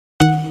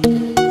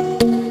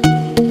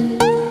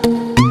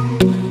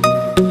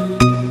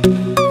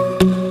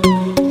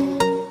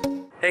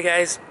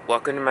guys,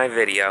 welcome to my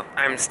video.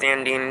 I'm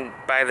standing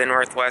by the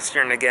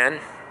Northwestern again,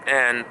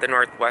 and the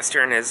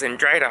Northwestern is in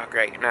Drydock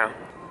right now.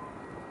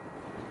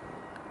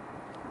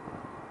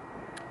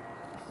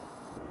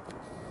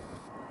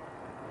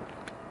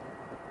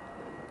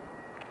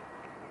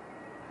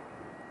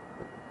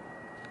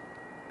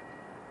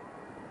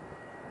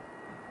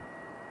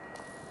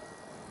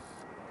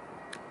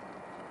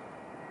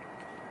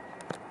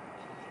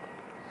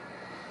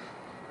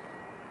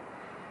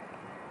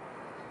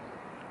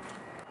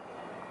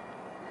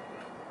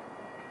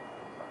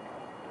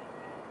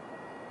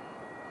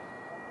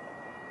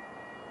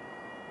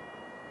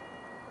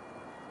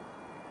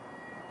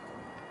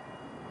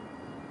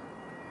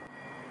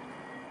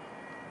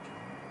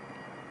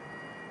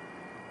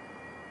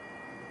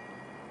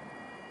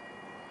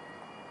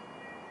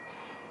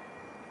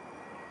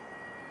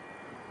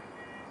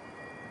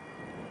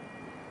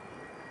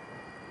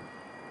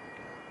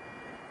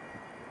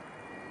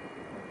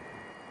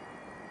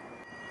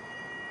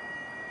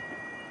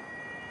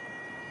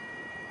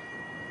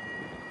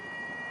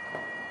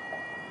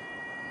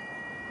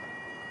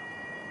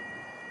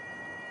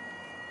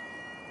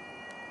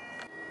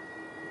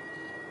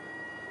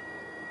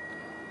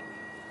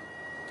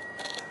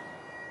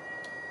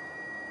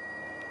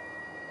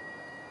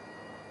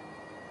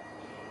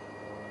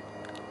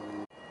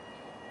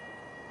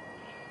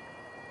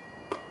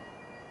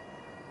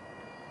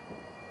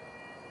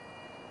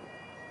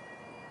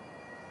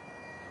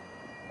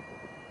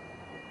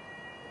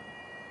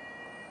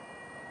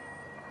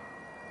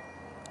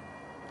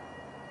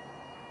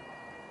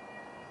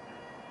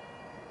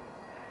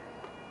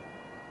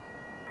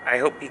 I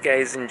hope you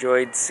guys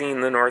enjoyed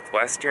seeing the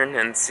Northwestern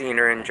and seeing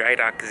her in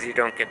Drydock, because you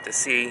don't get to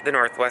see the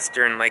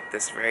Northwestern like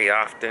this very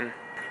often.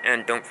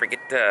 And don't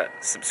forget to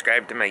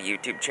subscribe to my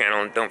YouTube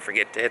channel, and don't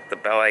forget to hit the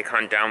bell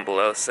icon down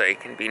below so you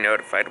can be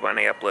notified when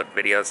I upload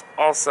videos.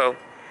 Also,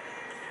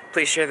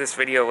 please share this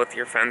video with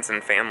your friends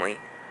and family.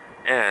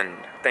 And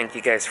thank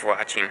you guys for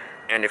watching.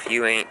 And if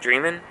you ain't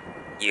dreaming,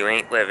 you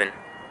ain't living.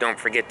 Don't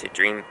forget to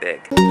dream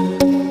big.